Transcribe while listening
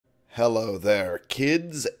Hello there,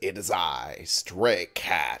 kids. It is I, Stray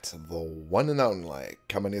Cat, the one and only,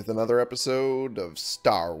 coming with another episode of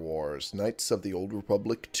Star Wars Knights of the Old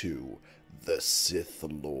Republic 2, The Sith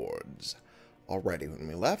Lords. Alrighty, when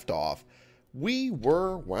we left off, we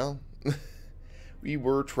were, well, we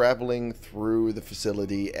were traveling through the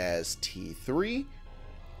facility as T3,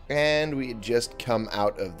 and we had just come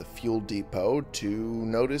out of the fuel depot to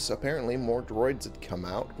notice apparently more droids had come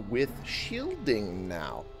out with shielding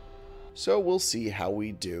now. So we'll see how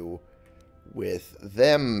we do with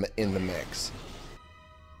them in the mix.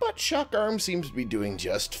 But Shock Arm seems to be doing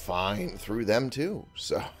just fine through them too.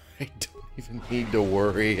 So I don't even need to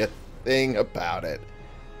worry a thing about it.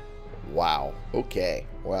 Wow. Okay.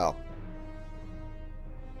 Well,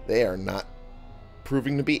 they are not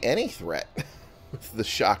proving to be any threat with the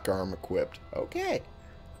Shock Arm equipped. Okay.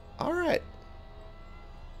 Alright.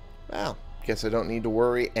 Well, guess I don't need to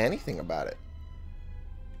worry anything about it.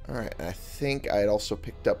 Alright, I think I had also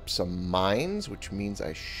picked up some mines, which means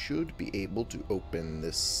I should be able to open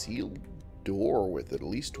this sealed door with at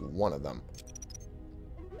least one of them.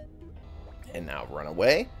 And now run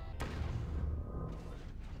away.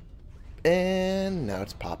 And now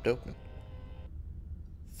it's popped open.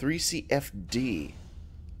 3CFD.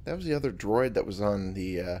 That was the other droid that was on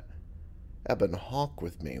the Ebon Hawk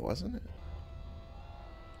with me, wasn't it?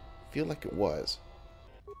 I feel like it was.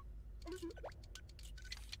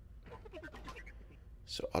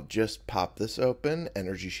 So I'll just pop this open.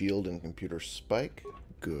 Energy shield and computer spike.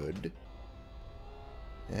 Good.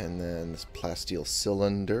 And then this plasteel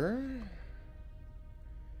cylinder.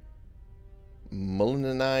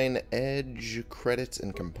 Mullinine edge credits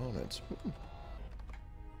and components.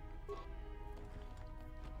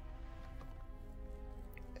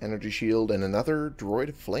 Energy shield and another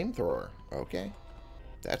droid flamethrower. Okay.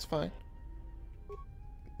 That's fine.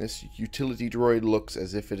 This utility droid looks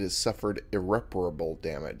as if it has suffered irreparable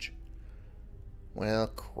damage. Well,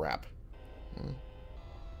 crap.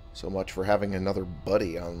 So much for having another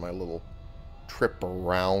buddy on my little trip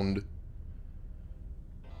around.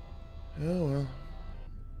 Oh, well.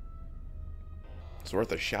 It's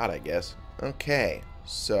worth a shot, I guess. Okay,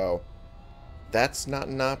 so that's not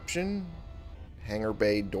an option. Hangar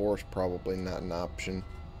bay door's probably not an option.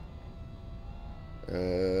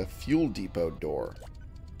 Fuel depot door.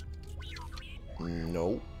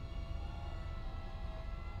 Nope.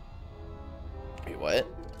 Wait, what?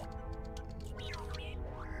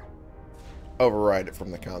 Override it from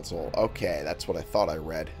the console. Okay, that's what I thought I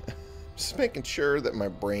read. Just making sure that my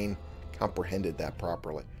brain comprehended that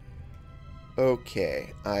properly.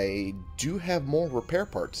 Okay, I do have more repair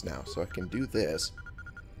parts now, so I can do this.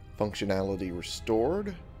 Functionality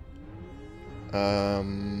restored.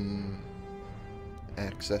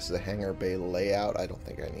 Access the hangar bay layout. I don't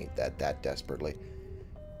think I need that desperately.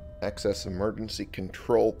 Access emergency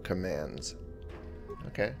control commands.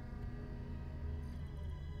 Okay.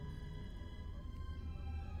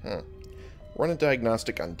 Run a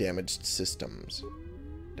diagnostic on damaged systems.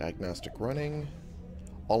 Diagnostic running.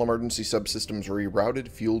 All emergency subsystems rerouted.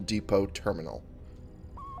 Fuel depot terminal.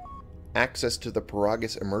 Access to the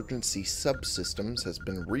Paragus emergency subsystems has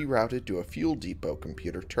been rerouted to a fuel depot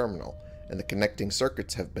computer terminal, and the connecting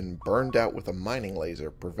circuits have been burned out with a mining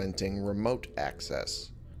laser, preventing remote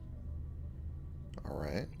access.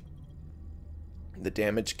 Alright. The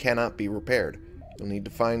damage cannot be repaired. You'll need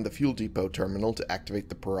to find the fuel depot terminal to activate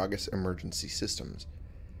the Paragus emergency systems.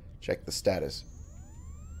 Check the status.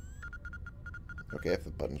 Okay, if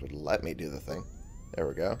the buttons would let me do the thing. There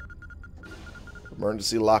we go.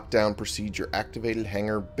 Emergency lockdown procedure activated.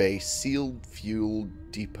 Hangar bay sealed. Fuel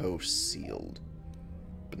depot sealed.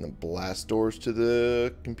 Open the blast doors to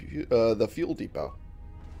the fuel depot.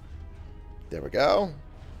 There we go.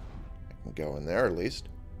 I can go in there at least.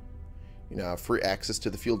 You now have free access to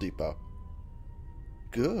the fuel depot.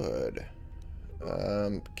 Good.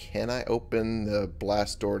 Can I open the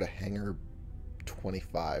blast door to hangar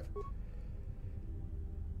 25?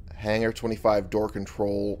 Hangar 25 door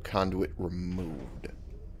control conduit removed.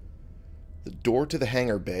 The door to the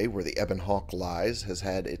hangar bay where the Ebon Hawk lies has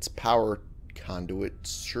had its power conduit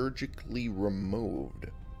surgically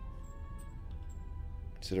removed.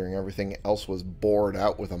 Considering everything else was bored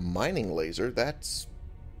out with a mining laser, that's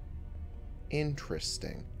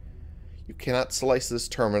interesting. You cannot slice this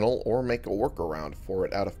terminal or make a workaround for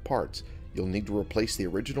it out of parts. You'll need to replace the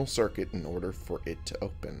original circuit in order for it to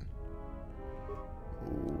open.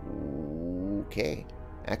 Okay.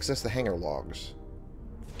 Access the hangar logs.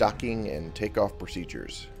 Docking and takeoff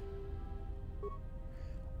procedures.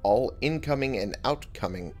 All incoming and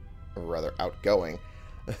outgoing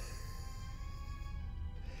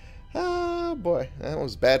Oh boy, that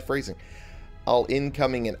was bad phrasing. All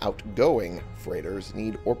incoming and outgoing freighters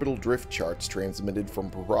need orbital drift charts transmitted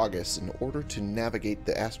from Paragus in order to navigate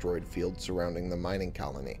the asteroid field surrounding the mining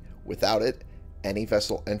colony. Without it, any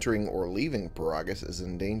vessel entering or leaving Paragus is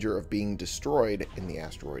in danger of being destroyed in the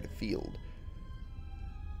asteroid field.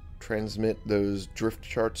 Transmit those drift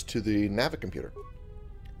charts to the Navicomputer.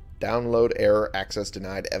 Download error, access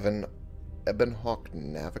denied, Ebenhawk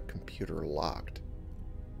Navicomputer locked.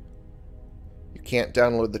 You can't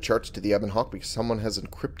download the charts to the Ebenhawk because someone has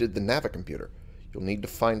encrypted the Navicomputer. You'll need to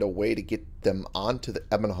find a way to get them onto the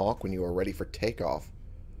Ebenhawk when you are ready for takeoff.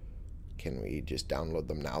 Can we just download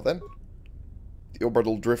them now then? The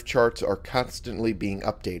orbital drift charts are constantly being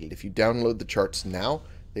updated. If you download the charts now,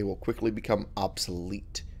 they will quickly become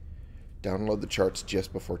obsolete. Download the charts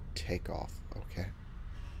just before takeoff. Okay.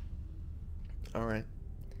 Alright.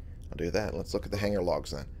 I'll do that. Let's look at the hangar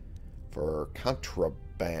logs then. For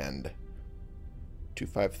contraband.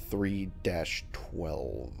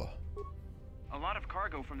 253-12. A lot of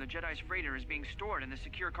cargo from the Jedi's freighter is being stored in the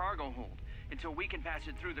secure cargo hold until we can pass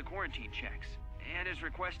it through the quarantine checks. And as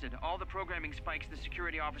requested, all the programming spikes the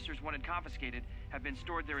security officers wanted confiscated have been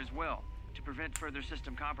stored there as well to prevent further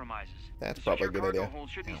system compromises. That's probably a good idea. The cargo hold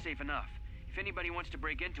should be safe enough. If anybody wants to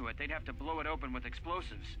break into it, they'd have to blow it open with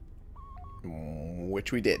explosives.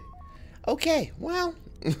 Which we did. Okay, well...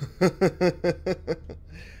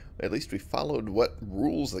 At least we followed what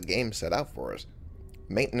rules the game set out for us.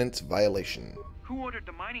 Maintenance violation. Who ordered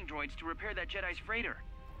the mining droids to repair that Jedi's freighter?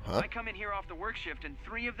 Huh? I come in here off the work shift and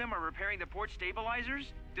 3 of them are repairing the port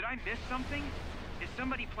stabilizers? Did I miss something? Is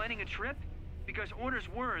somebody planning a trip? Because orders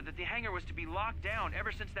were that the hangar was to be locked down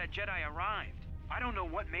ever since that Jedi arrived. I don't know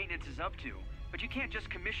what maintenance is up to, but you can't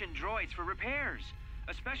just commission droids for repairs,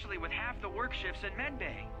 especially with half the work shifts in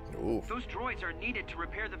medbay. Oof. Those droids are needed to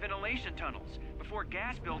repair the ventilation tunnels before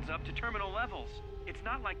gas builds up to terminal levels. It's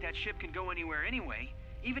not like that ship can go anywhere anyway.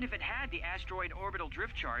 Even if it had the asteroid orbital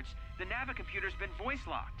drift charts, the Navicomputer's been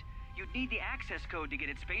voice-locked. You'd need the access code to get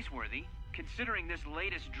it spaceworthy. Considering this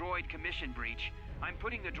latest droid commission breach, I'm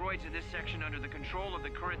putting the droids in this section under the control of the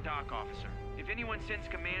current dock officer. If anyone sends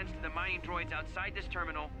commands to the mining droids outside this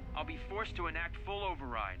terminal, I'll be forced to enact full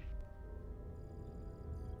override.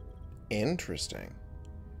 Interesting.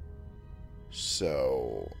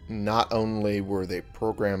 So, not only were they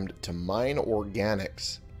programmed to mine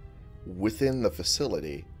organics within the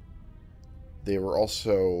facility, they were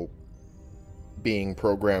also being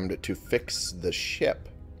programmed to fix the ship.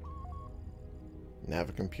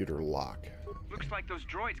 Navicomputer lock. Looks like those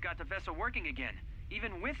droids got the vessel working again,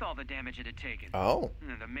 even with all the damage it had taken. Oh.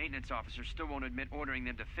 The maintenance officer still won't admit ordering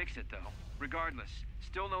them to fix it, though. Regardless,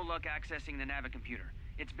 still no luck accessing the Navicomputer.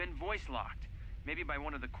 It's been voice-locked. Maybe by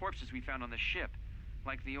one of the corpses we found on the ship,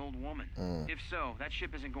 like the old woman. If so, that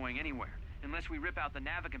ship isn't going anywhere, unless we rip out the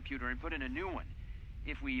Navicomputer and put in a new one.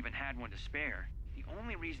 If we even had one to spare. The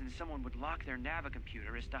only reason someone would lock their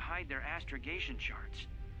Navicomputer is to hide their astrogation charts.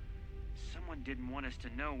 Someone didn't want us to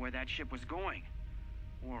know where that ship was going,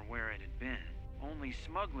 or where it had been. Only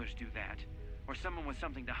smugglers do that, or someone with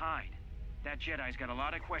something to hide. That Jedi's got a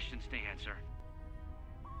lot of questions to answer.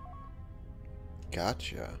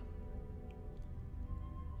 Gotcha.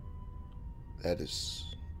 That is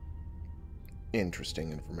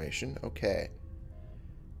interesting information. Okay.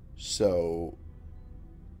 So,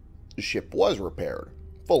 the ship was repaired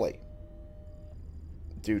fully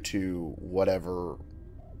due to whatever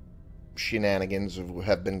shenanigans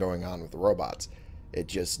have been going on with the robots. It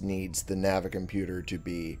just needs the Navicomputer to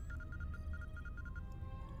be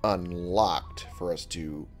unlocked for us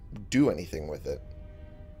to do anything with it.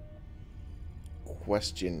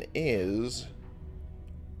 Question is,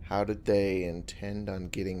 how did they intend on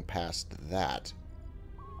getting past that?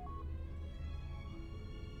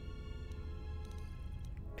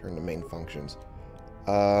 Turn to main functions.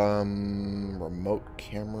 Remote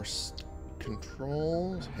camera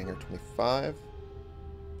controls. Hangar 25.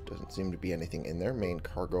 Doesn't seem to be anything in there. Main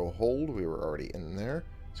cargo hold. We were already in there.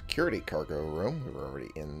 Security cargo room. We were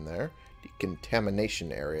already in there.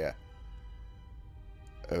 Decontamination area.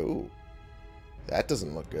 Oh. That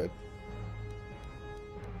doesn't look good.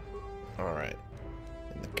 Alright.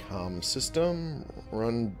 In the comm system,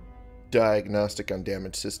 run diagnostic on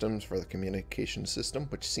damaged systems for the communication system,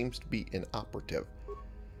 which seems to be inoperative.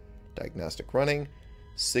 Diagnostic running.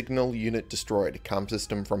 Signal unit destroyed. Comm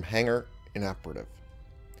system from hangar inoperative.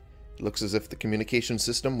 It looks as if the communication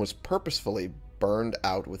system was purposefully burned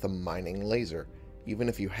out with a mining laser. Even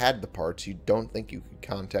if you had the parts, you don't think you could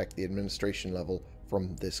contact the administration level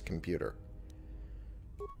from this computer.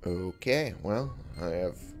 Okay, well, I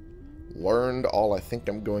have learned all I think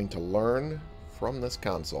I'm going to learn from this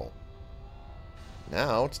console.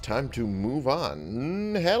 Now it's time to move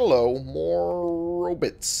on. Hello, more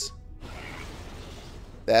robots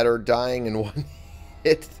that are dying in one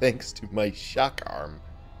hit thanks to my shock arm.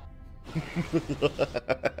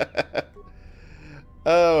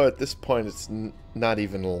 Oh, at this point it's not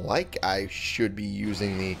even like I should be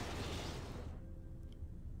using the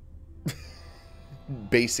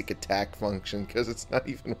basic attack function because it's not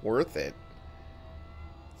even worth it.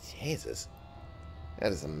 Jesus.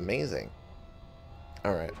 That is amazing.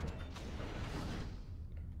 Alright.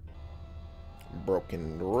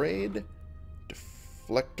 Broken Raid,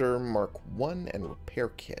 Deflector Mark 1, and Repair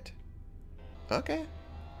Kit. Okay.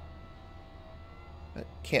 I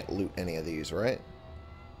can't loot any of these, right?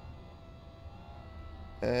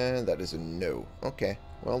 And that is a no. Okay.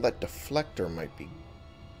 Well, that deflector might be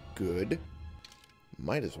good.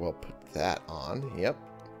 Might as well put that on. Yep.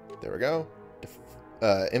 There we go.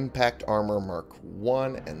 Impact Armor Mark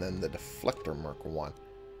 1, and then the Deflector Mark 1.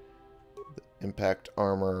 The Impact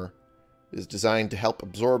Armor is designed to help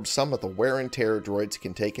absorb some of the wear and tear droids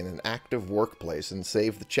can take in an active workplace and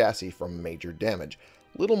save the chassis from major damage.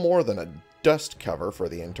 Little more than a dust cover for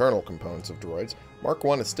the internal components of droids, Mark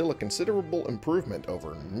 1 is still a considerable improvement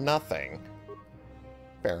over nothing.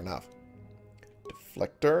 Fair enough.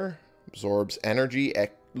 Deflector absorbs energy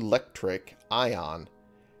electric ion.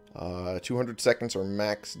 200 seconds or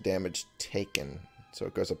max damage taken. So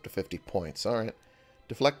it goes up to 50 points. Alright.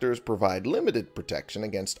 Deflectors provide limited protection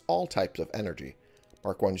against all types of energy.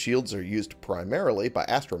 Mark 1 shields are used primarily by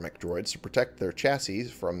astromech droids to protect their chassis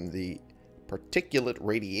from the particulate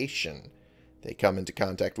radiation they come into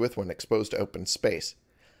contact with when exposed to open space.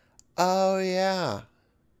 Oh, yeah.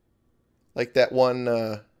 Like that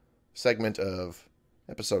one segment of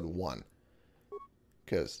episode 1.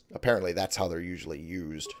 Because apparently that's how they're usually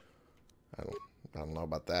used. I don't know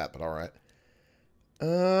about that, but alright.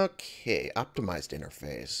 Okay, optimized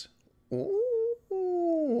interface.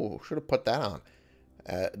 Ooh, should have put that on.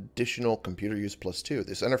 Additional computer use +2.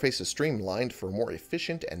 This interface is streamlined for more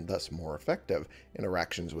efficient and thus more effective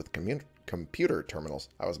interactions with computer terminals.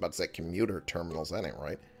 I was about to say commuter terminals, that ain't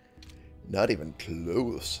right. Not even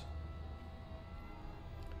close.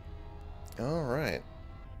 Alright.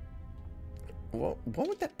 Well, what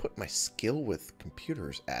would that put my skill with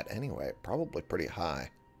computers at anyway? Probably pretty high.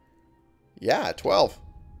 Yeah, 12.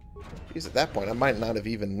 Jeez, at that point, I might not have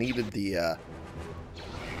even needed the,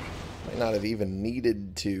 might not have even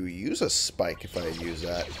needed to use a spike if I had used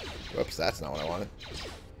that. Whoops, that's not what I wanted.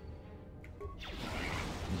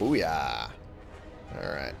 Booyah.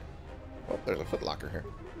 Alright. Oh, there's a footlocker here.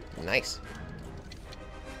 Nice.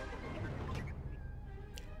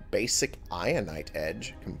 Basic Ionite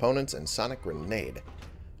Edge, components, and Sonic Grenade.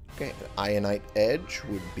 Okay, an Ionite Edge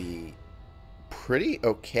would be pretty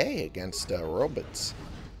okay against robots.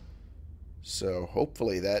 So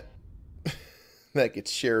hopefully that that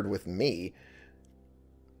gets shared with me.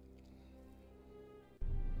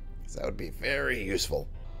 Because that would be very useful.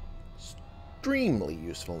 Extremely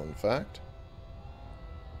useful, in fact.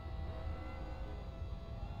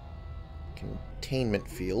 Containment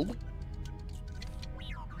Field.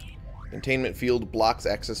 Containment field blocks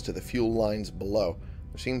access to the fuel lines below.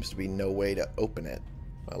 There seems to be no way to open it.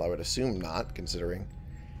 Well, I would assume not, considering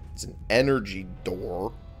it's an energy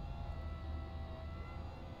door.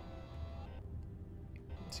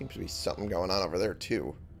 Seems to be something going on over there,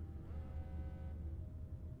 too.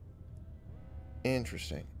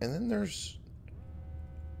 Interesting. And then there's...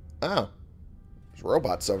 Oh. There's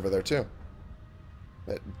robots over there, too.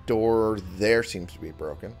 That door there seems to be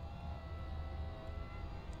broken.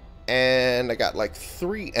 And I got like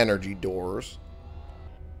 3 energy doors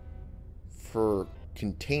for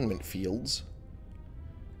containment fields.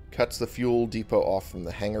 Cuts the fuel depot off from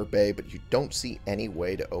the hangar bay, but you don't see any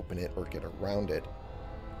way to open it or get around it.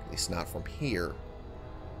 At least not from here.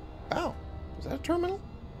 Oh, is that a terminal?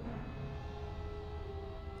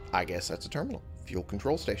 I guess that's a terminal. Fuel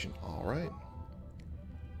control station. Alright.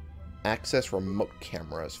 Access remote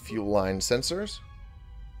cameras. Fuel line sensors.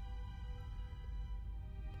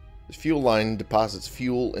 The fuel line deposits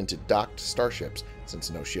fuel into docked starships. Since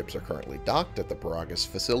no ships are currently docked at the Paragus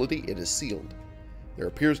facility, it is sealed. There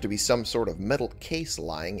appears to be some sort of metal case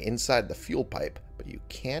lying inside the fuel pipe, but you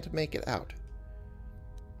can't make it out.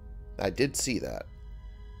 I did see that.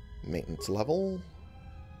 Maintenance level.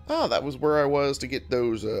 Oh, that was where I was to get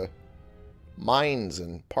those mines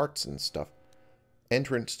and parts and stuff.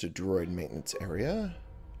 Entrance to droid maintenance area.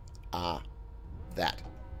 Ah, that.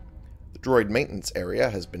 The droid maintenance area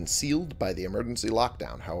has been sealed by the emergency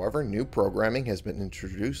lockdown. However, new programming has been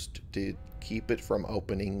introduced to keep it from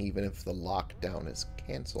opening even if the lockdown is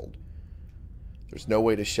cancelled. There's no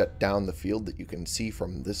way to shut down the field that you can see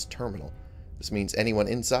from this terminal. This means anyone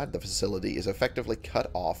inside the facility is effectively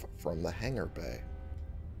cut off from the hangar bay.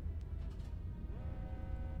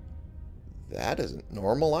 That isn't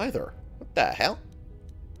normal either. What the hell?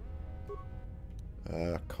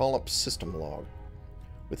 Call up system log.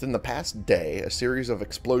 Within the past day, a series of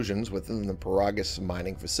explosions within the Paragus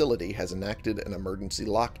mining facility has enacted an emergency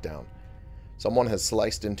lockdown. Someone has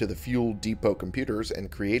sliced into the fuel depot computers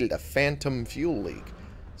and created a phantom fuel leak,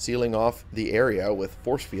 sealing off the area with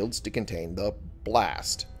force fields to contain the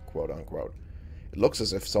blast, quote-unquote. It looks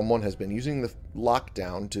as if someone has been using the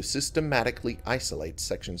lockdown to systematically isolate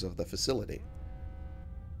sections of the facility.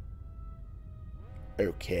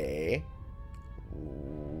 Okay.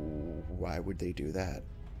 Why would they do that?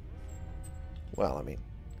 Well, I mean,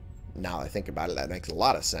 now I think about it, that makes a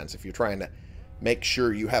lot of sense. If you're trying to make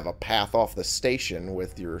sure you have a path off the station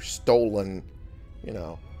with your stolen, you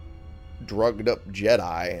know, drugged up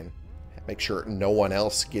Jedi and make sure no one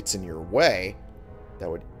else gets in your way, that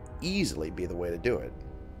would easily be the way to do it.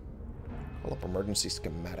 Call up emergency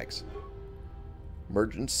schematics.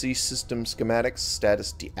 Emergency system schematics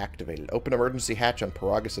status deactivated. Open emergency hatch on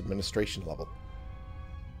Paragus administration level.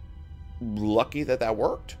 Lucky that that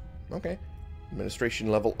worked. Okay. Administration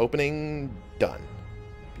level opening done.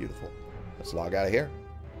 Beautiful. Let's log out of here.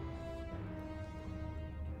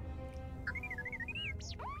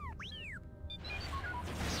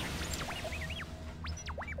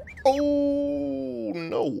 Oh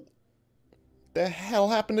no. The hell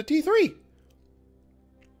happened to T3?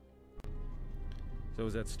 So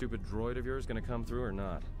is that stupid droid of yours gonna come through or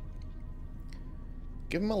not?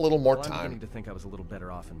 Give him a little more I'm time. beginning to think I was a little better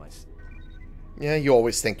off in my... Yeah, you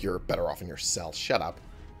always think you're better off in your cell. Shut up.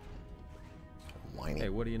 Whiny. Hey,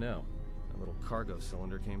 what do you know? A little cargo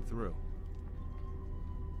cylinder came through.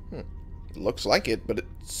 It looks like it, but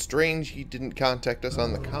it's strange he didn't contact us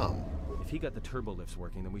on the comm. If he got the turbo lifts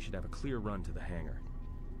working, then we should have a clear run to the hangar.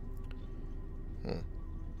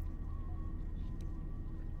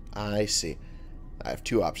 I see. I have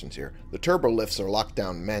two options here. The turbo lifts are locked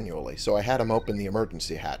down manually, so I had him open the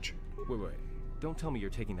emergency hatch. Wait. Don't tell me you're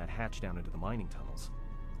taking that hatch down into the mining tunnels.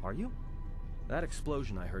 Are you? That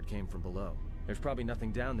explosion I heard came from below. There's probably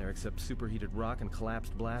nothing down there except superheated rock and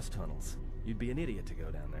collapsed blast tunnels. You'd be an idiot to go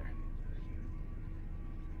down there.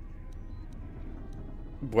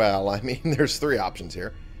 Well, I mean, there's three options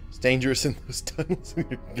here. It's dangerous in those tunnels and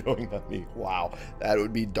you're going on me. Wow, that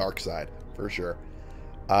would be dark side, for sure.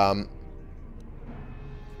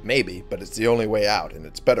 Maybe, but it's the only way out, and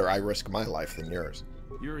it's better I risk my life than yours.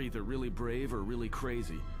 You're either really brave or really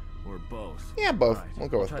crazy, or both. Yeah, both. Right. We'll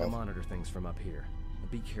go with Try both. to monitor things from up here.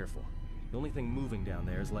 But be careful. The only thing moving down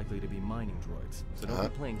there is likely to be mining droids, so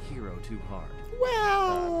don't be playing hero too hard.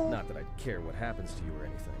 Well... Not that I'd care what happens to you or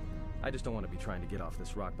anything. I just don't want to be trying to get off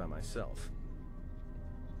this rock by myself.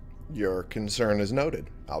 Your concern is noted.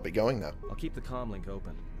 I'll be going now. I'll keep the comm link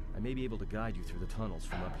open. I may be able to guide you through the tunnels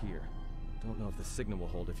from up here. Don't know if the signal will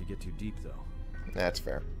hold if you get too deep, though. That's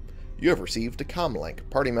fair. You have received a comm link.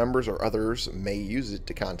 Party members or others may use it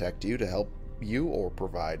to contact you to help you or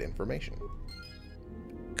provide information.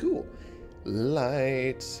 Cool.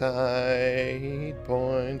 Light side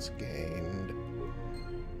points gained.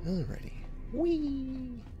 Alrighty. Whee!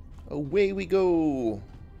 Away we go.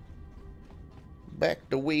 Back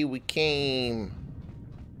the way we came.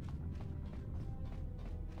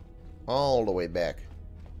 All the way back.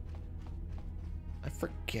 I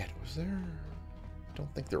forget, was there... I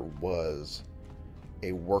don't think there was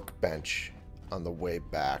a workbench on the way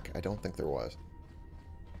back. I don't think there was.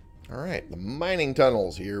 Alright, the mining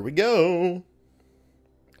tunnels. Here we go.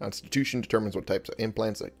 Constitution determines what types of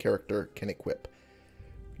implants a character can equip.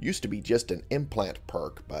 Used to be just an implant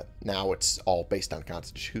perk, but now it's all based on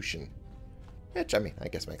Constitution. Which, I mean, I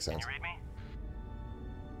guess makes sense. Can you read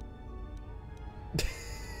me?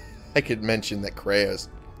 I could mention that Krea's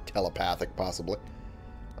telepathic, possibly.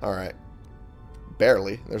 Alright.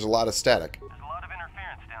 Barely. There's a lot of static. There's a lot of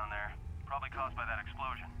interference down there, probably caused by that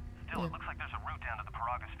explosion. Still, it looks like there's a route down to the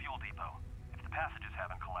Paragus fuel depot. If the passages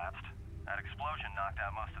haven't collapsed, that explosion knocked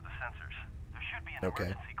out most of the sensors. There should be an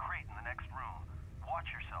emergency crate in the next room. Watch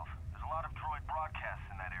yourself. There's a lot of droid broadcasts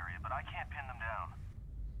in that area, but I can't pin them down.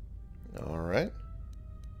 Alright.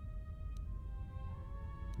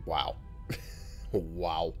 Wow.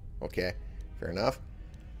 Wow. Okay. Fair enough.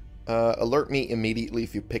 Alert me immediately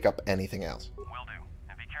if you pick up anything else. Will do.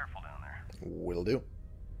 And be careful down there. Will do.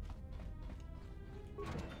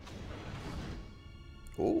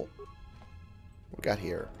 Ooh. What we got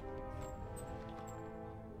here?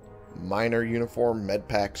 Miner uniform,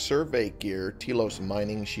 medpack, survey gear, Telos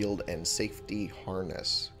mining shield, and safety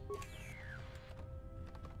harness.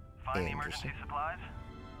 find the Interesting. emergency supplies?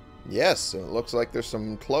 Yes, and it looks like there's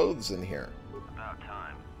some clothes in here. About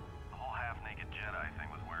time. The whole half-naked Jedi thing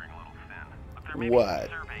was wearing a little thin. But there may be What?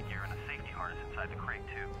 some survey gear and a safety harness inside the crate,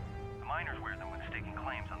 too. The miners wear them when staking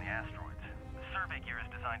claims on the asteroids. The survey gear is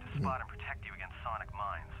designed to spot and protect you against sonic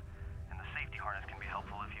mines. And the safety harness can be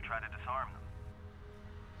helpful if you try to disarm them.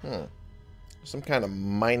 Some kind of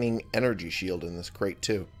mining energy shield in this crate,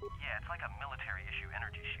 too. Yeah, it's like a military-issue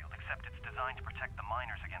energy shield, except it's designed to protect the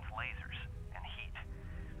miners against lasers and heat.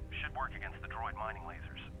 Should work against the droid mining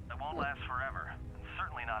lasers. It won't last forever, and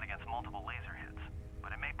certainly not against multiple laser hits.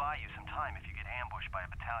 But it may buy you some time if you get ambushed by a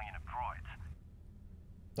battalion of droids.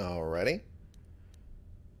 Alrighty.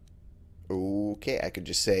 Okay, I could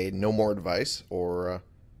just say no more advice, or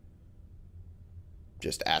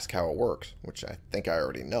just ask how it works, which I think I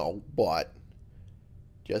already know, but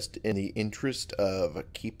just in the interest of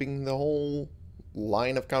keeping the whole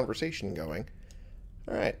line of conversation going.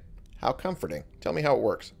 Alright, how comforting. Tell me how it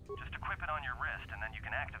works. Just equip it on your wrist, and then you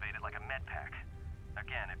can activate it like a med pack.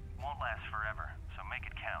 Again, it won't last forever, so make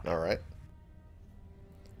it count. Alright.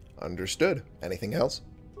 Understood. Anything else?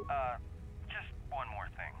 Just one more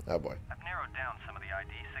thing. Oh boy. I've narrowed down some of the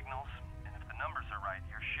ID signals, and if the numbers are right,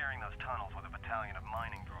 you're sharing those tunnels with a battalion of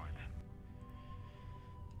mining droids.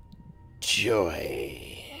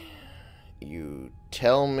 Joy. You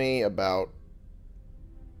tell me about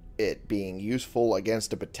it being useful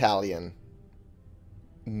against a battalion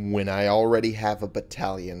when I already have a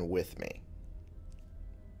battalion with me.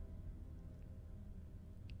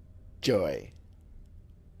 Joy.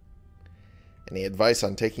 Any advice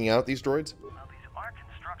on taking out these droids? Well, these are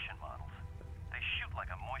construction models. They shoot like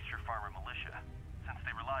a moisture farmer militia. Since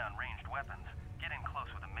they rely on ranged weapons, get in close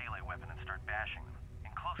with a melee weapon and start bashing them.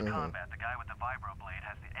 In close combat, the guy with the vibroblade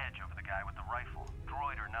has the edge over the guy with the rifle,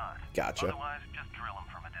 droid or not. Gotcha. Otherwise, just drill them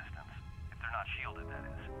from a distance. If they're not shielded, that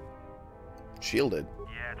is. Shielded.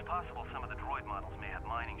 Yeah, it's possible some of the droid models may have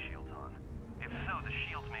mining shields on. If so, the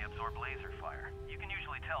shields may absorb laser fire. You can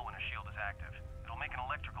usually tell when a shield is active. It'll make an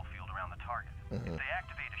electrical field around the target. If they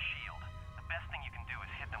activate a shield, the best thing you can do is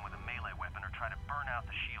hit them with a melee weapon or try to burn out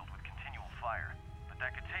the shield with continual fire. But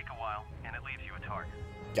that could take a while, and it leaves you a target.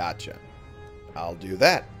 Gotcha. I'll do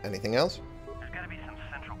that. Anything else? There's got to be some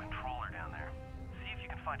central controller down there. See if you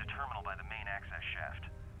can find a terminal by the main access shaft.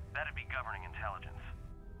 That'd be governing intelligence.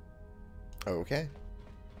 Okay.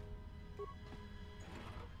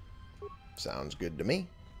 Sounds good to me.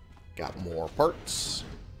 Got more parts.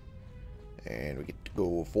 And we get to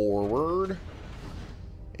go forward.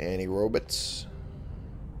 Any robots?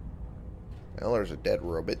 Well, there's a dead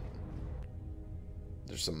robot.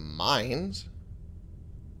 There's some mines.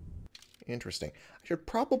 Interesting. I should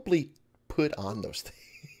probably put on those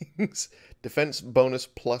things. Defense bonus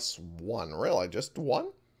 +1. Really? Just one?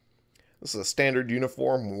 This is a standard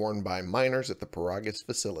uniform worn by miners at the Paragus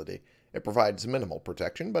facility. It provides minimal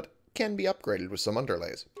protection, but can be upgraded with some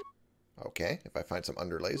underlays. Okay, if I find some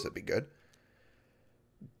underlays, that'd be good.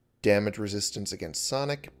 Damage resistance against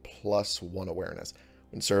sonic, +1 awareness.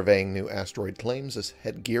 When surveying new asteroid claims, this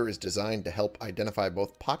headgear is designed to help identify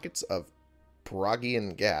both pockets of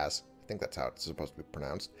Paragian gas, I think that's how it's supposed to be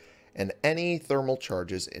pronounced, and any thermal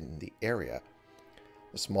charges in the area.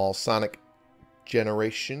 The small sonic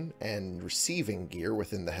generation and receiving gear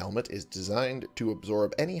within the helmet is designed to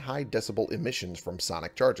absorb any high decibel emissions from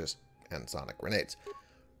sonic charges and sonic grenades.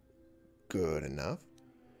 Good enough.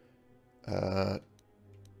 Put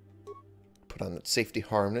on the safety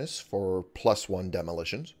harness for +1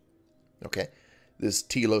 demolitions. Okay. This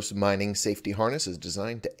Telos mining safety harness is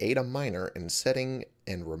designed to aid a miner in setting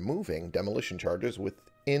and removing demolition charges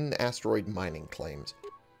within asteroid mining claims.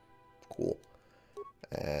 Cool.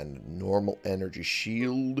 And normal energy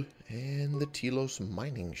shield and the Telos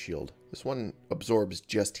mining shield. This one absorbs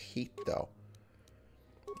just heat, though.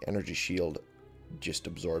 Energy shield just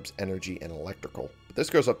absorbs energy and electrical. But this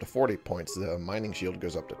goes up to 40 points. The mining shield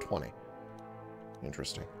goes up to 20.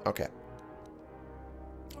 Interesting. Okay.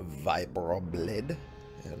 Vibroblade.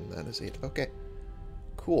 And that is it. Okay.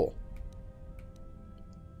 Cool.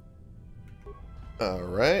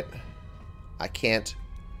 Alright. I can't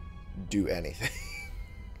do anything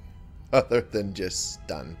other than just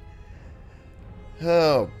stun.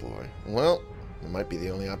 Oh boy. Well, it might be the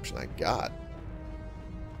only option I got.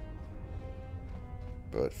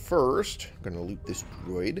 But first, I'm going to loot this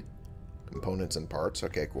droid. Components and parts.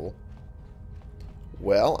 Okay, cool.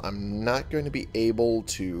 Well, I'm not going to be able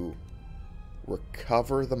to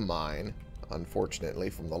recover the mine, unfortunately,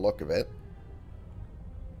 from the look of it.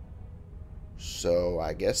 So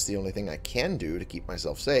I guess the only thing I can do to keep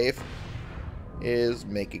myself safe is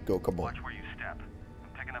make it go kaboom. Watch where you step.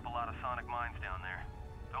 I'm picking up a lot of sonic mines down there.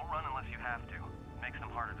 Don't run unless you have to. It makes them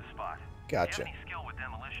harder to spot. Gotcha. If you have any skill with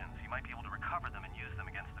demolitions, you might be able to recover them and use them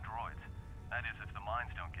against the droids. That is, if the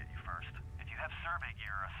mines don't get you first. If you have survey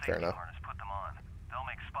gear or a safety harness, put them on. They'll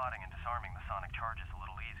make spotting and disarming the sonic charges a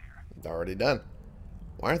little easier. Already done.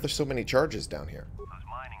 Why are there so many charges down here? Those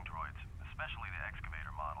mining droids, especially the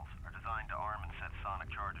excavator models, are designed to arm and set sonic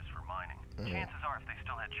charges for mining. Chances are if they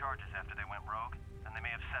still had charges after they went rogue, then they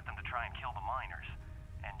may have set them to try and kill the miners.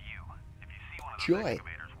 And you. If you see one of those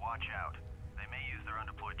excavators, watch out. They may use their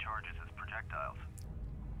undeployed charges as projectiles.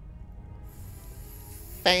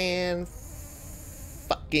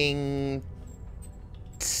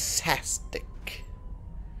 Fan-fucking-tastic.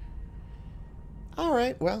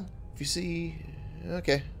 Alright, well, if you see...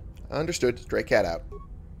 Okay, understood. Stray cat out.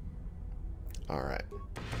 Alright.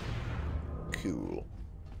 Cool.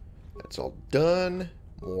 That's all done.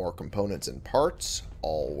 More components and parts.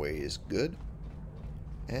 Always good.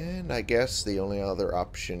 And I guess the only other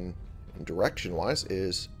option, direction-wise,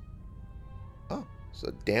 is... Oh, it's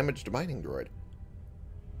a damaged mining droid.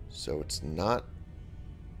 So it's not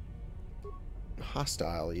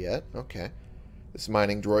hostile yet. Okay. This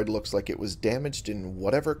mining droid looks like it was damaged in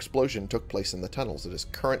whatever explosion took place in the tunnels. It is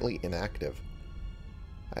currently inactive.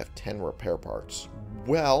 I have 10 repair parts.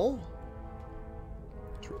 Well,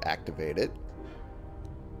 to activate it.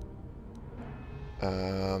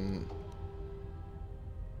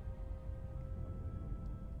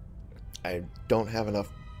 I don't have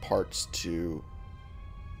enough parts to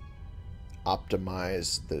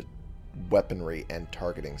optimize the weaponry and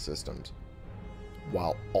targeting systems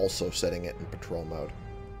while also setting it in patrol mode.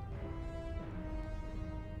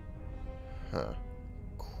 Huh.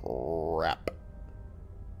 Crap.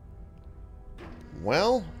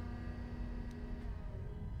 Well,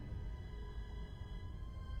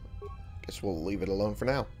 guess we'll leave it alone for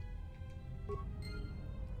now.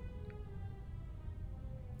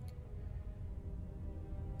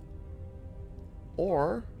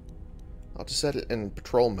 Or I'll just set it in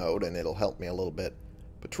patrol mode and it'll help me a little bit.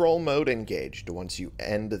 Patrol mode engaged. Once you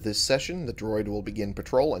end this session, the droid will begin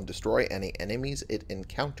patrol and destroy any enemies it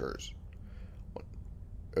encounters.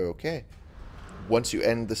 Okay. Once you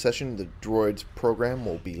end the session, the droid's program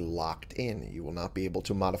will be locked in. You will not be able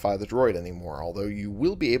to modify the droid anymore, although you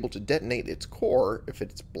will be able to detonate its core if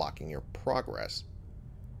it's blocking your progress.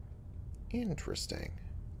 Interesting.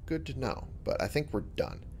 Good to know, but I think we're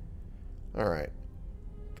done. Alright.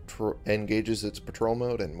 Engages its patrol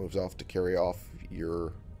mode and moves off to carry out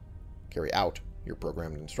your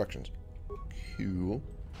programmed instructions. Cool.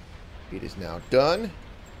 It is now done.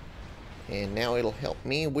 And now it'll help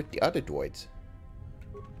me with the other droids.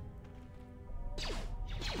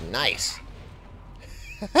 Nice.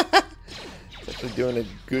 It's actually doing a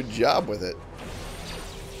good job with it.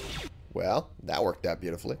 Well, that worked out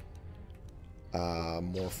beautifully.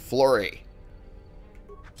 More flurry.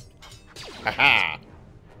 Haha.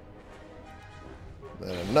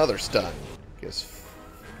 Then another stun. Guess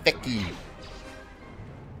feck you.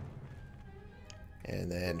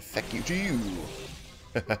 And then feck you to you.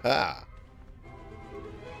 Haha.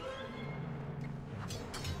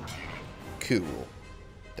 Cool.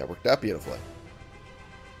 That worked out beautifully.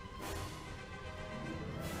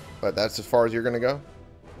 But that's as far as you're going to go?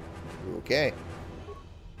 Okay.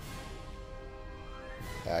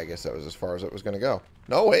 I guess that was as far as it was going to go.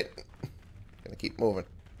 No, wait. Gonna keep moving.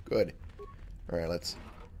 Good. Alright, let's...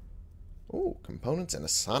 Ooh, components and a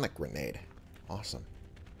sonic grenade. Awesome.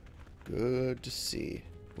 Good to see.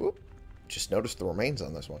 Whoop. Just noticed the remains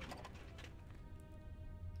on this one.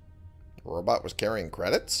 The robot was carrying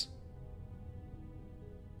credits?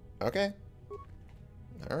 Okay.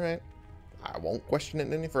 Alright. I won't question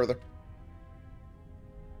it any further.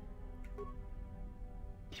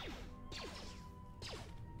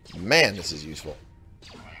 Man, this is useful.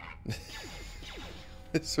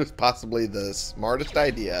 This was possibly the smartest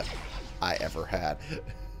idea I ever had.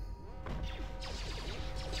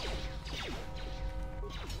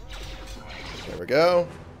 There we go.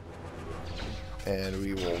 And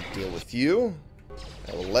we will deal with you.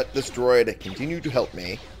 I will let this droid continue to help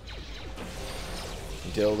me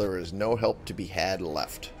until there is no help to be had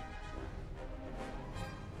left.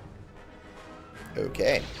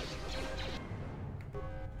 Okay.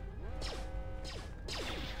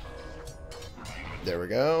 There we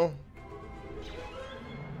go.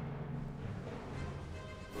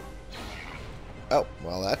 Oh,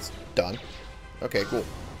 well, that's done. Okay, cool.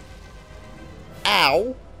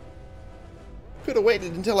 Ow! Could have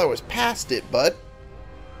waited until I was past it, bud.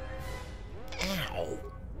 Ow.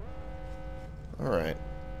 Alright.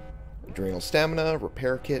 Adrenal stamina,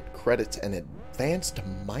 repair kit, credits, and advanced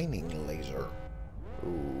mining laser.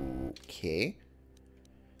 Okay.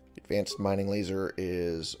 Advanced mining laser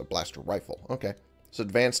is a blaster rifle. Okay. So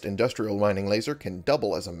advanced industrial mining laser can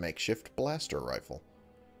double as a makeshift blaster rifle.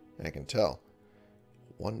 I can tell.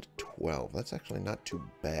 1 to 12. That's actually not too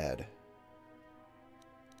bad.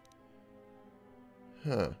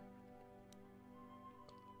 Huh.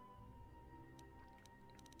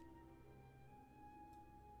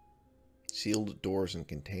 Sealed doors and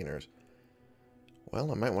containers.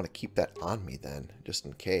 Well, I might want to keep that on me then, just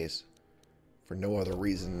in case. For no other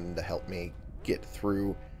reason to help me get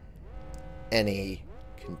through any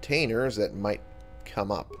containers that might come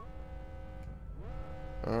up.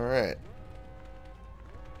 Alright.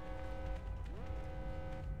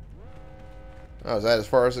 Oh, is that as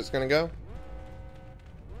far as it's going to go?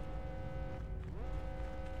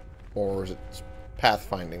 Or is it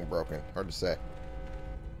pathfinding broken? Hard to say.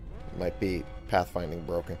 It might be pathfinding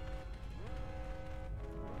broken.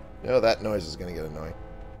 No, that noise is going to get annoying.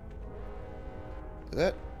 Is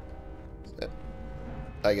that?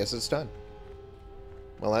 I guess it's done.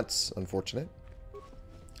 Well, that's unfortunate.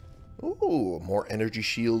 Ooh, more energy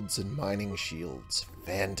shields and mining shields.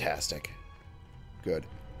 Fantastic. Good.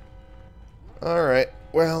 Alright,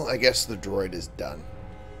 well, I guess the droid is done.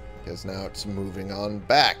 Because now it's moving on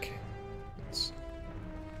back.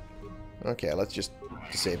 Okay, let's just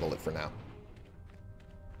disable it for now.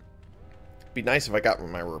 It'd be nice if I got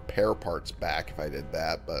my repair parts back if I did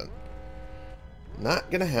that, but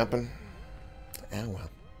not gonna happen. Ah, well.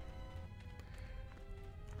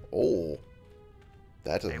 Oh,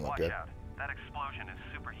 that doesn't look good. Out. That explosion has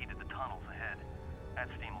superheated the tunnels ahead. That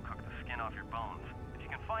steam will cook the skin off your bones. If you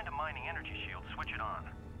can find a mining energy shield, switch it on.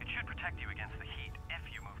 It should protect you against the heat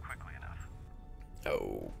if you move quickly enough.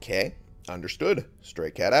 Okay, understood.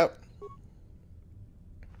 Stray cat out.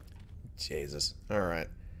 Jesus. Alright.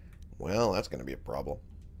 Well, that's going to be a problem.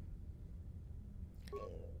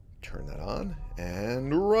 Turn that on.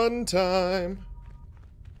 And run time.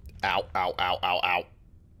 Ow, ow, ow, ow, ow.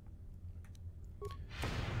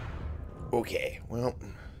 Okay, well,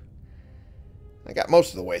 I got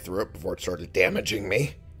most of the way through it before it started damaging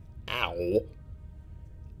me. Ow.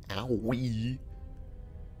 Owie.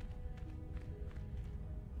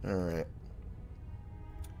 Alright.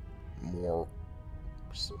 More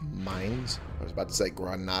mines. I was about to say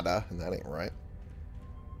Granada, and that ain't right.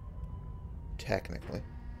 Technically.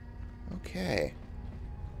 Okay.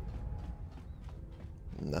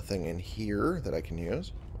 Nothing in here that I can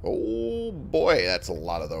use. Oh boy, that's a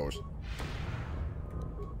lot of those.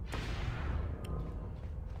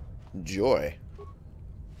 Joy.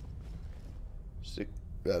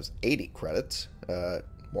 That was 80 credits.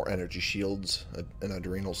 More energy shields, an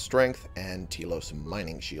adrenal strength, and Telos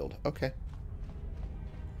mining shield. Okay.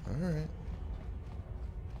 Alright.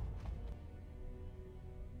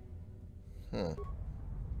 I'm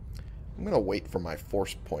going to wait for my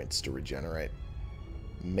force points to regenerate.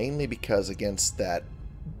 Mainly because against that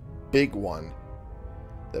big one,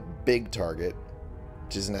 the big target,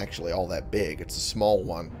 which isn't actually all that big, it's a small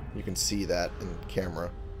one. You can see that in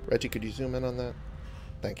camera. Reggie, could you zoom in on that?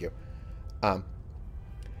 Thank you.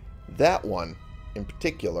 That one, in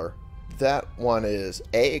particular, that one is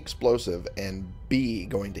A, explosive, and B,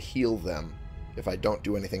 going to heal them if I don't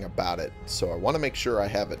do anything about it. So I want to make sure I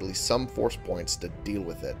have at least some force points to deal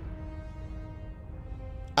with it.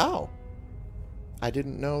 Ow! I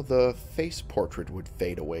didn't know the face portrait would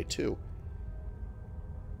fade away too.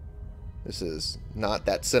 This is not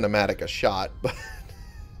that cinematic a shot, but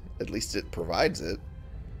at least it provides it.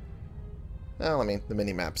 Well, I mean, the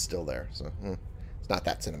mini-map's still there, so it's not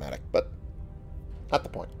that cinematic, but not the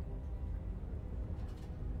point.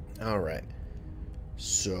 Alright.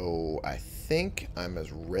 So, I think I'm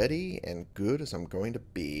as ready and good as I'm going to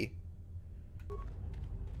be.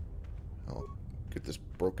 I'll get this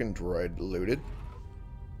broken droid looted.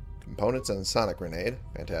 Components and sonic grenade.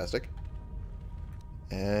 Fantastic.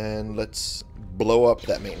 And let's blow up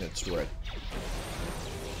that maintenance droid.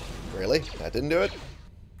 Really? That didn't do it?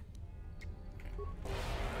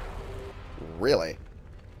 Really?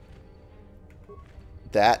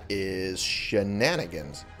 That is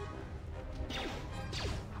shenanigans.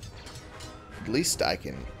 At least I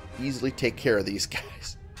can easily take care of these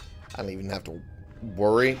guys. I don't even have to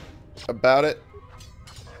worry about it.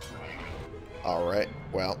 Alright,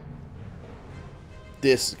 well.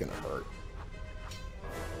 This is gonna hurt.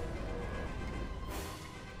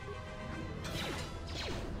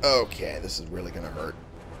 Okay, this is really gonna hurt.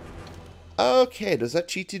 Okay, does that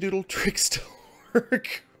cheaty doodle trick still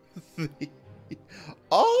work?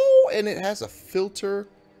 Oh, and it has a filter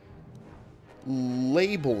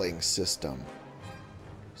labeling system.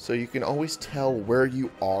 So you can always tell where you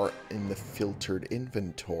are in the filtered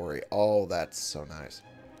inventory. Oh, that's so nice.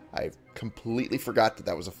 I completely forgot that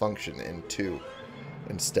that was a function in 2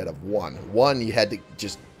 instead of 1. 1, you had to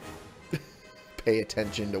just pay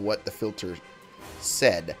attention to what the filter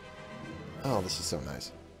said. Oh, this is so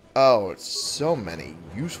nice. Oh, it's so many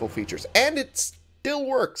useful features. And it still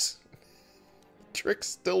works. Trick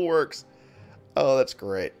still works. Oh, that's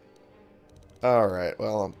great. Alright,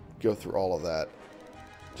 well, I'll go through all of that.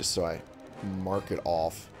 Just so I mark it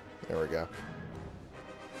off. There we go.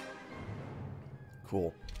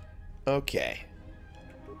 Cool. Okay.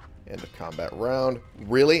 End of combat round.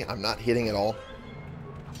 Really? I'm not hitting at all?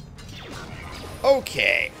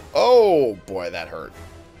 Okay. Oh, boy, that hurt.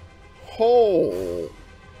 Oh,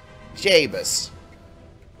 Jabus.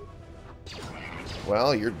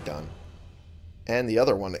 Well, you're done. And the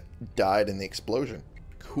other one died in the explosion.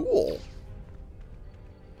 Cool.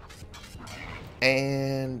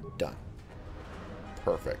 And done.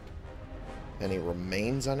 Perfect. Any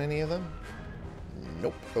remains on any of them?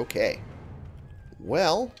 Nope. Okay.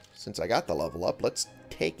 Well, since I got the level up, let's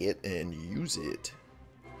take it and use it.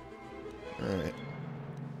 Alright.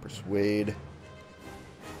 Persuade.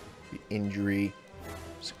 Injury.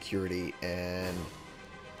 Security. And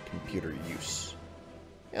computer use.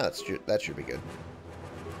 Yeah, that should be good.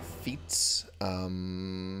 Feats. I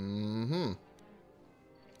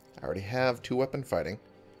already have 2-weapon fighting.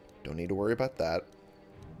 Don't need to worry about that.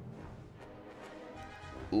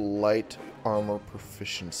 Light armor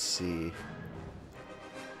proficiency.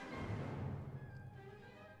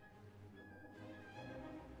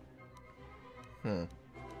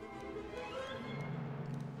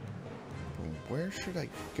 Where should I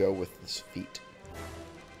go with this feat?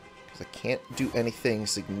 Because I can't do anything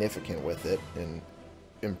significant with it in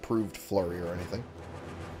improved flurry or anything.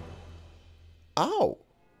 Oh!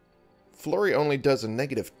 Flurry only does a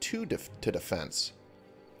 -2 to defense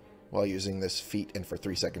while using this feat and for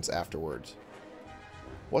 3 seconds afterwards.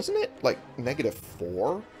 Wasn't it like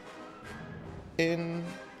 -4 in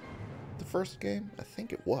the first game? I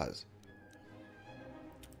think it was.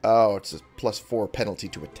 Oh, it's a +4 penalty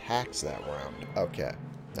to attacks that round. Okay,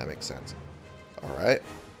 that makes sense. Alright.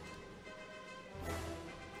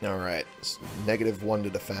 Alright, -1 to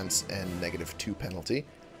defense and -2 penalty.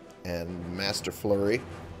 And Master Flurry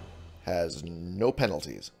has no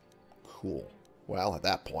penalties. Cool. Well, at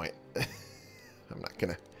that point, I'm not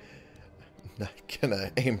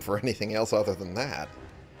gonna aim for anything else other than that.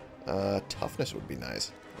 Toughness would be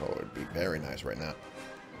nice. Oh, it would be very nice right now.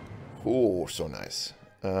 Oh, so nice.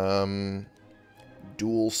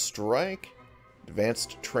 Dual strike.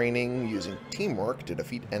 Advanced training using teamwork to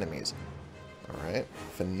defeat enemies. Alright.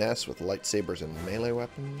 Finesse with lightsabers and melee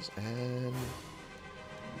weapons. And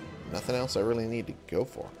nothing else I really need to go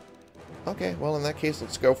for. Okay, well in that case,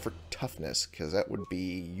 let's go for toughness, because that would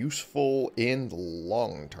be useful in the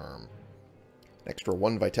long term. An extra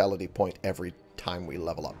 1 vitality point every time we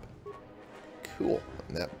level up. Cool.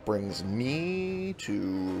 And that brings me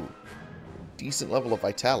to a decent level of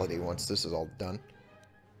vitality once this is all done.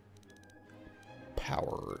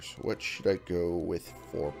 Powers. What should I go with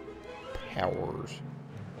for powers?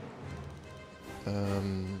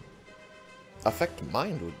 Affect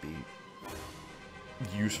Mind would be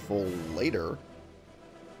useful later.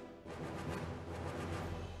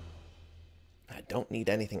 I don't need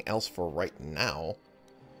anything else for right now.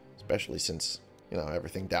 Especially since, you know,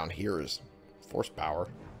 everything down here is force power.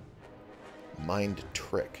 Mind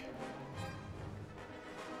Trick.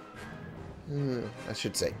 I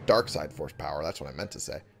should say dark side force power. That's what I meant to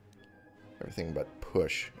say. Everything but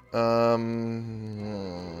push.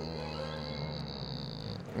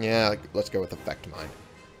 Yeah, let's go with Affect Mind.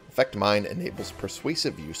 Affect Mind enables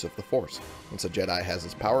persuasive use of the Force. Once a Jedi has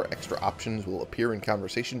this power, extra options will appear in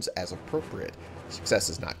conversations as appropriate. Success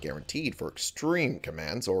is not guaranteed for extreme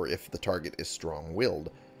commands or if the target is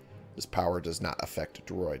strong-willed. This power does not affect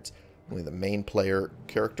droids. Only the main player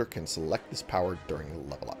character can select this power during the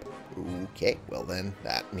level up. Okay, well then,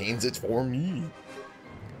 that means it's for me.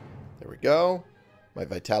 There we go. My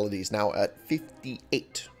vitality is now at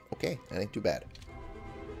 58. Okay, that ain't too bad.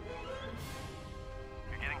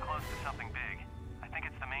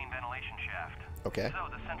 Okay. So,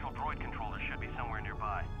 the central droid controller should be somewhere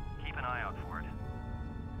nearby. Keep an eye out for it.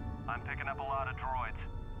 I'm picking up a lot of droids.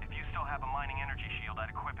 If you still have a mining energy shield, I'd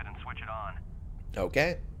equip it and switch it on.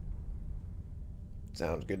 Okay.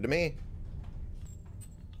 Sounds good to me.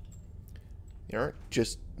 There aren't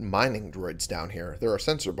just mining droids down here. There are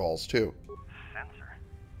sensor balls, too. Sensor?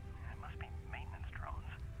 It must be maintenance drones.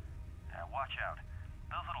 Watch out.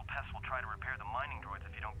 Those little pests will try to repair the mining droids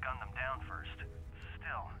if you don't gun them down first.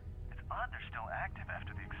 Still, odd they're still active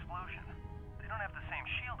after the explosion. They don't have the same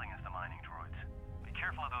shielding as the mining droids. Be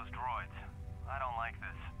careful of those droids. I don't like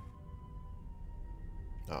this.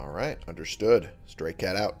 Alright, understood. Stray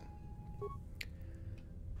cat out.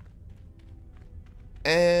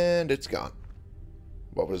 And it's gone.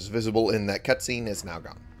 What was visible in that cutscene is now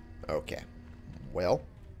gone. Okay. Well.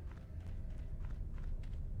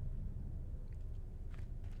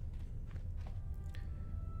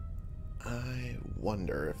 I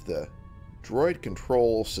wonder if the droid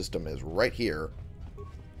control system is right here.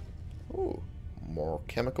 Ooh, more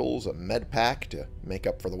chemicals, a med pack to make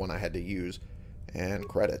up for the one I had to use, and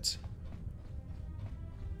credits.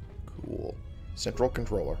 Cool. Central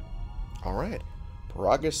controller. Alright.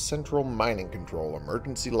 Paragus Central Mining Control.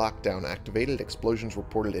 Emergency lockdown activated. Explosions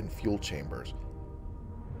reported in fuel chambers.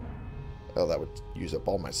 Oh, that would use up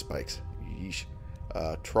all my spikes. Yeesh.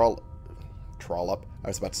 Trollop. I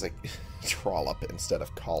was about to say trollop instead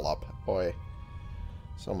of call up. Boy.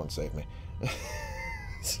 Someone save me.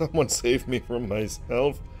 Someone save me from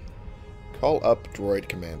myself. Call up droid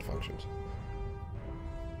command functions.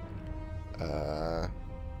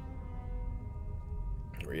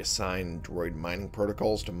 Reassign droid mining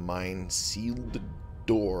protocols to mine sealed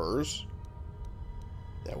doors.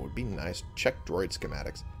 That would be nice. Check droid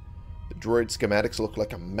schematics. The droid schematics look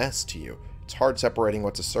like a mess to you. It's hard separating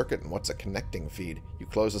what's a circuit and what's a connecting feed. You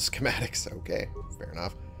close the schematics. Okay, fair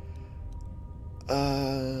enough.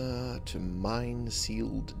 To mine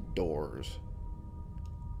sealed doors.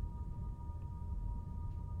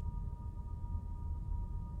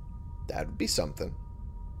 That would be something.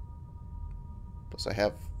 Plus I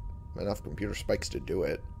have enough computer spikes to do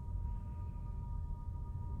it.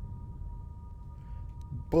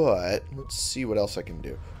 But let's see what else I can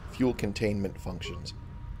do. Fuel containment functions.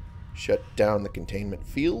 Shut down the containment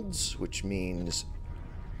fields, which means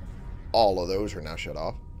all of those are now shut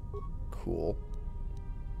off. Cool.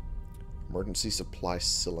 Emergency supply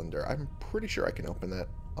cylinder. I'm pretty sure I can open that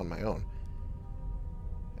on my own.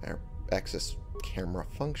 Access camera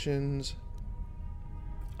functions.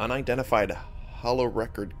 Unidentified holo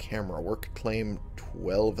record camera. Work claim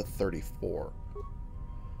 1234.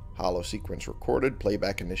 Holo sequence recorded.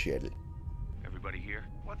 Playback initiated. Everybody here?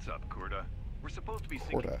 What's up, KotOR? We're supposed to be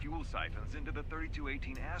sinking fuel siphons into the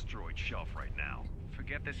 3218 asteroid shelf right now.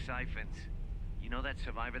 Forget the siphons. You know that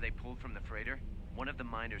survivor they pulled from the freighter? One of the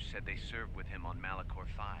miners said they served with him on Malachor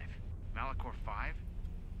 5. Malachor 5?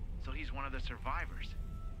 So he's one of the survivors.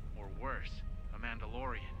 Or worse, a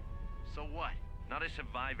Mandalorian. So what? Not a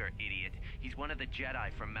survivor, idiot. He's one of the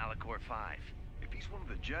Jedi from Malachor 5. If he's one of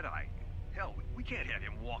the Jedi, hell, we can't have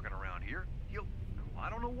him walking around here. I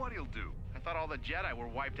don't know what he'll do. I thought all the Jedi were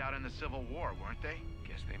wiped out in the Civil War, weren't they?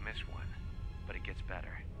 Guess they missed one. But it gets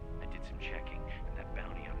better. I did some checking, and that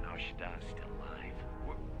bounty on Nar Shaddaa is still alive.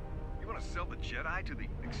 What? You want to sell the Jedi to the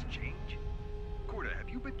exchange? KotOR, have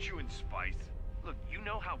you been chewing spice? Look, you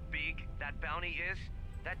know how big that bounty is?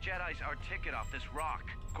 That Jedi's our ticket off this rock.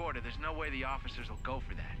 KotOR, there's no way the officers will go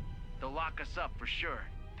for that. They'll lock us up for sure.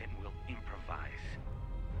 Then we'll improvise.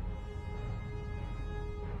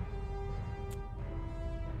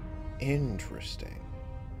 Interesting.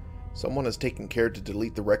 Someone has taken care to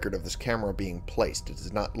delete the record of this camera being placed. It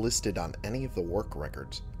is not listed on any of the work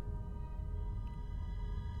records.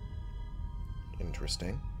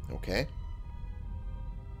 Interesting. Okay.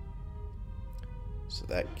 So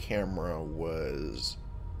that camera was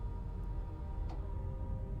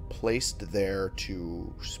placed there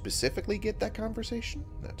to specifically get that conversation?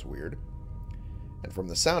 That's weird. And from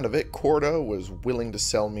the sound of it, KotOR was willing to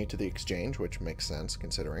sell me to the exchange, which makes sense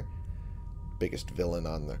considering biggest villain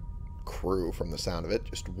on the crew from the sound of it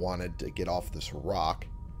just wanted to get off this rock,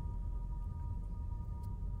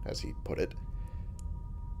 as he put it.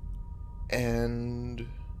 And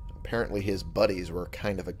apparently his buddies were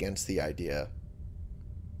kind of against the idea.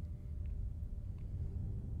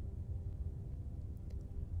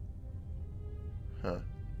 Huh.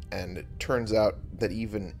 And it turns out that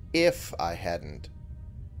even if I hadn't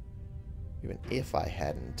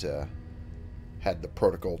had the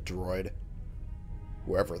protocol droid,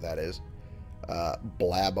 whoever that is,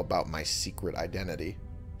 blab about my secret identity,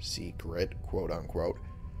 secret, quote unquote,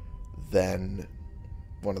 then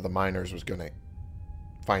one of the miners was going to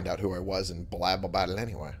find out who I was and blab about it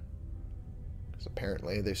anyway. Because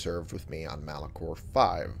apparently they served with me on Malachor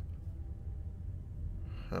 5.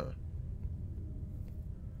 Huh.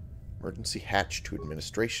 Emergency hatch to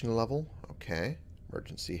administration level. Okay.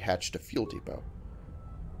 Emergency hatch to fuel depot.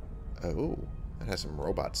 Oh, that has some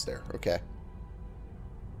robots there. Okay.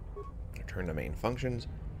 Return to main functions.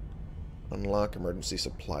 Unlock emergency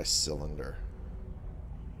supply cylinder.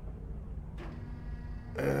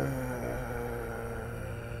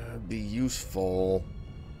 Be useful.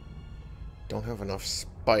 Don't have enough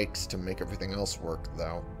spikes to make everything else work,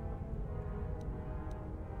 though.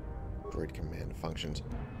 Droid command functions.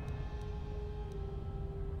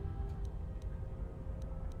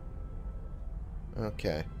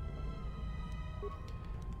 Okay.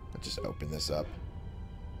 Let's just open this up.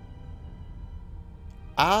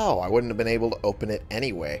 Oh, I wouldn't have been able to open it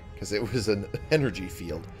anyway, because it was an energy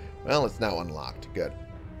field. Well, it's now unlocked. Good.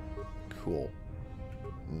 Cool.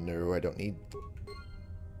 No, I don't need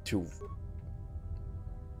to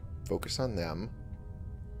focus on them.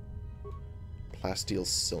 Plasteel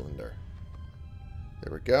cylinder.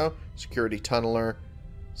 There we go. Security tunneler,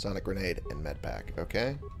 sonic grenade, and medpack.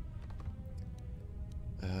 Okay.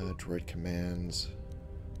 Droid commands.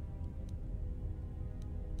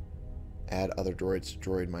 Add other droids to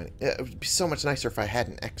droid mining. Yeah, it would be so much nicer if I had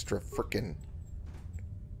an extra frickin'...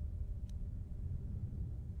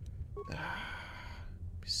 It'd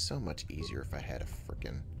be so much easier if I had a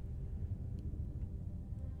frickin'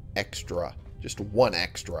 extra. Just one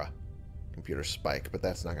extra computer spike, but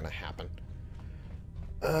that's not going to happen.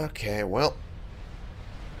 Okay, well.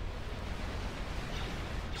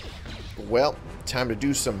 Well, time to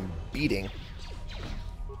do some beating.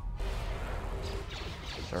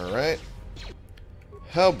 Alright.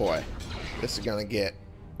 Oh boy. This is going to get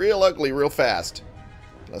real ugly real fast.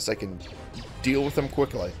 Unless I can deal with them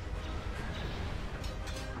quickly.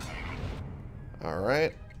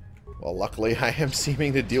 Alright. Well, luckily I am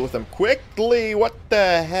seeming to deal with them quickly. What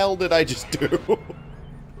the hell did I just do?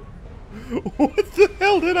 What the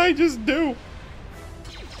hell did I just do?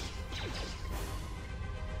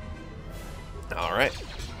 Alright.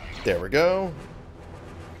 There we go.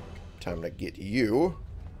 Time to get you.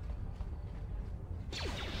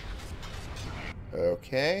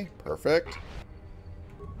 Okay, perfect.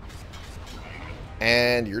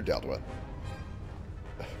 And you're dealt with.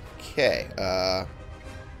 Okay,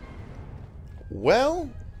 well...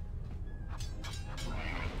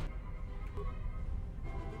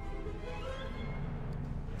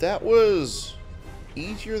 that was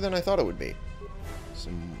easier than I thought it would be.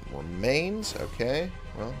 Some remains, okay.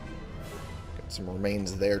 Well, got some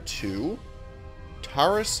remains there too.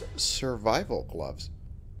 Taurus survival gloves.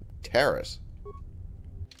 Taurus.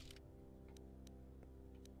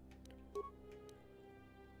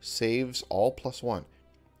 Saves all +1.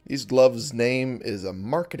 These gloves' name is a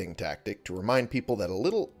marketing tactic to remind people that a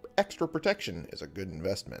little extra protection is a good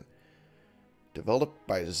investment. Developed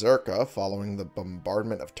by Zerka following the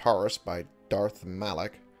bombardment of Taurus by Darth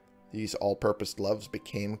Malak, these all-purpose gloves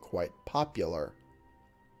became quite popular.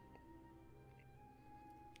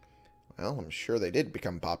 Well, I'm sure they did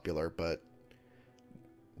become popular, but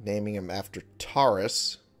naming them after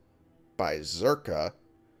Taurus by Zerka,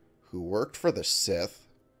 who worked for the Sith,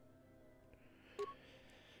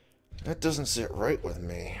 that doesn't sit right with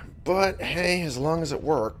me. But, hey, as long as it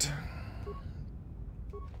worked.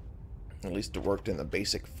 At least it worked in the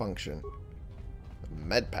basic function. A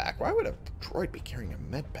med pack. Why would a droid be carrying a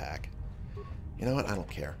med pack? You know what? I don't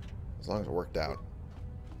care. As long as it worked out.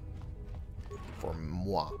 For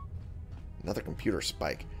moi. Another computer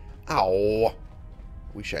spike. Ow!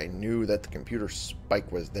 Wish I knew that the computer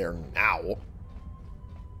spike was there now.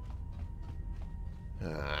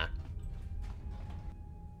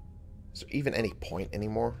 Is there even any point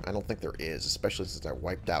anymore? I don't think there is, especially since I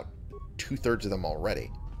wiped out 2/3 of them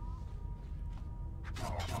already.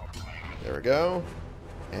 There we go.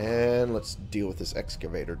 And let's deal with this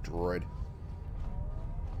excavator droid.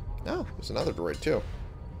 Oh, there's another droid too.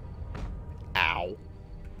 Ow.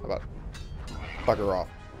 How about bugger off?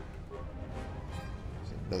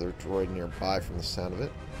 There's another droid nearby from the sound of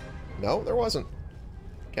it. No, there wasn't.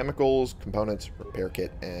 Chemicals, components, repair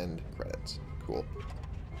kit, and credits. Cool.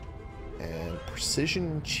 And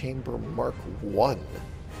Precision Chamber Mark 1.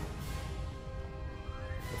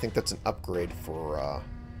 I think that's an upgrade for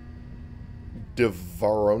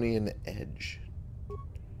Devaronian Edge.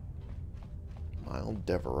 Mild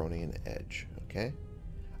Devaronian Edge. Okay.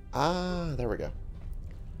 Ah, there we go.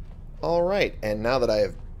 Alright, and now that I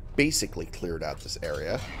have basically cleared out this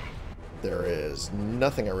area, there is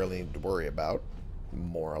nothing I really need to worry about,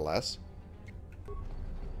 more or less.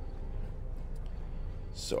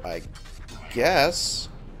 So I guess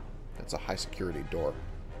that's a high security door.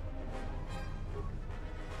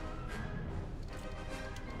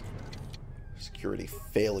 Security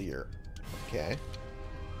failure. Okay.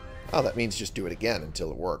 Oh, that means just do it again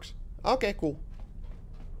until it works. Okay, cool.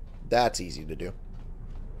 That's easy to do.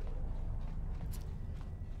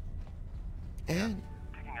 And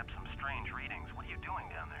Picking up some strange readings. What are you doing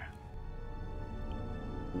down there?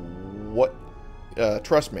 what?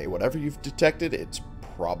 Trust me, whatever you've detected, it's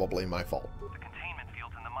probably my fault. The containment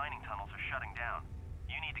fields in the mining tunnels are shutting down.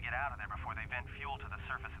 You need to get out of there before they vent fuel to the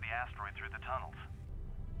surface of the asteroid through the tunnels.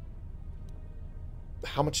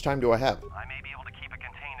 how much time do I have? I may be able to keep it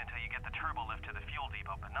contained until you get the turbo lift to the fuel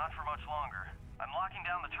depot, but not for much longer. I'm locking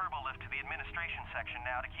down the turbo lift to the administration section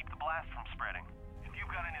now to keep the blast from spreading. If you've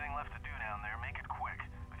got anything left to do down there, make it quick,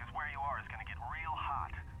 because where you are is going to get real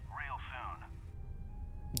hot real soon.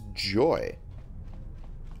 Joy.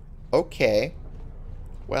 Okay.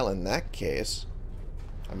 Well, in that case,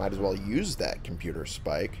 I might as well use that computer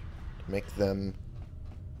spike to make them...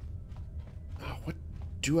 Oh, what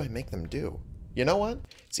do I make them do? You know what?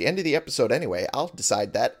 It's the end of the episode anyway. I'll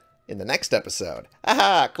decide that in the next episode.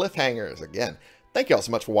 Aha! Cliffhangers again. Thank you all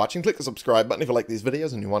so much for watching. Click the subscribe button if you like these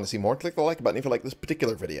videos and you want to see more. Click the like button if you like this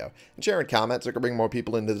particular video. And share and comment so we can bring more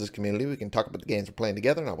people into this community. We can talk about the games we're playing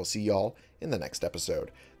together, and I will see you all in the next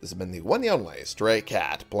episode. This has been the one and only Stray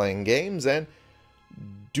Cat, playing games and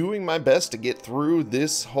doing my best to get through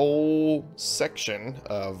this whole section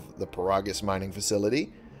of the Paragus mining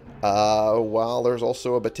facility, while there's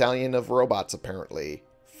also a battalion of robots apparently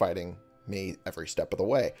fighting me every step of the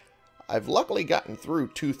way. I've luckily gotten through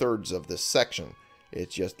 2/3 of this section.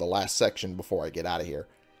 It's just the last section before I get out of here.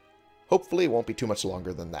 Hopefully it won't be too much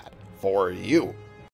longer than that. For you!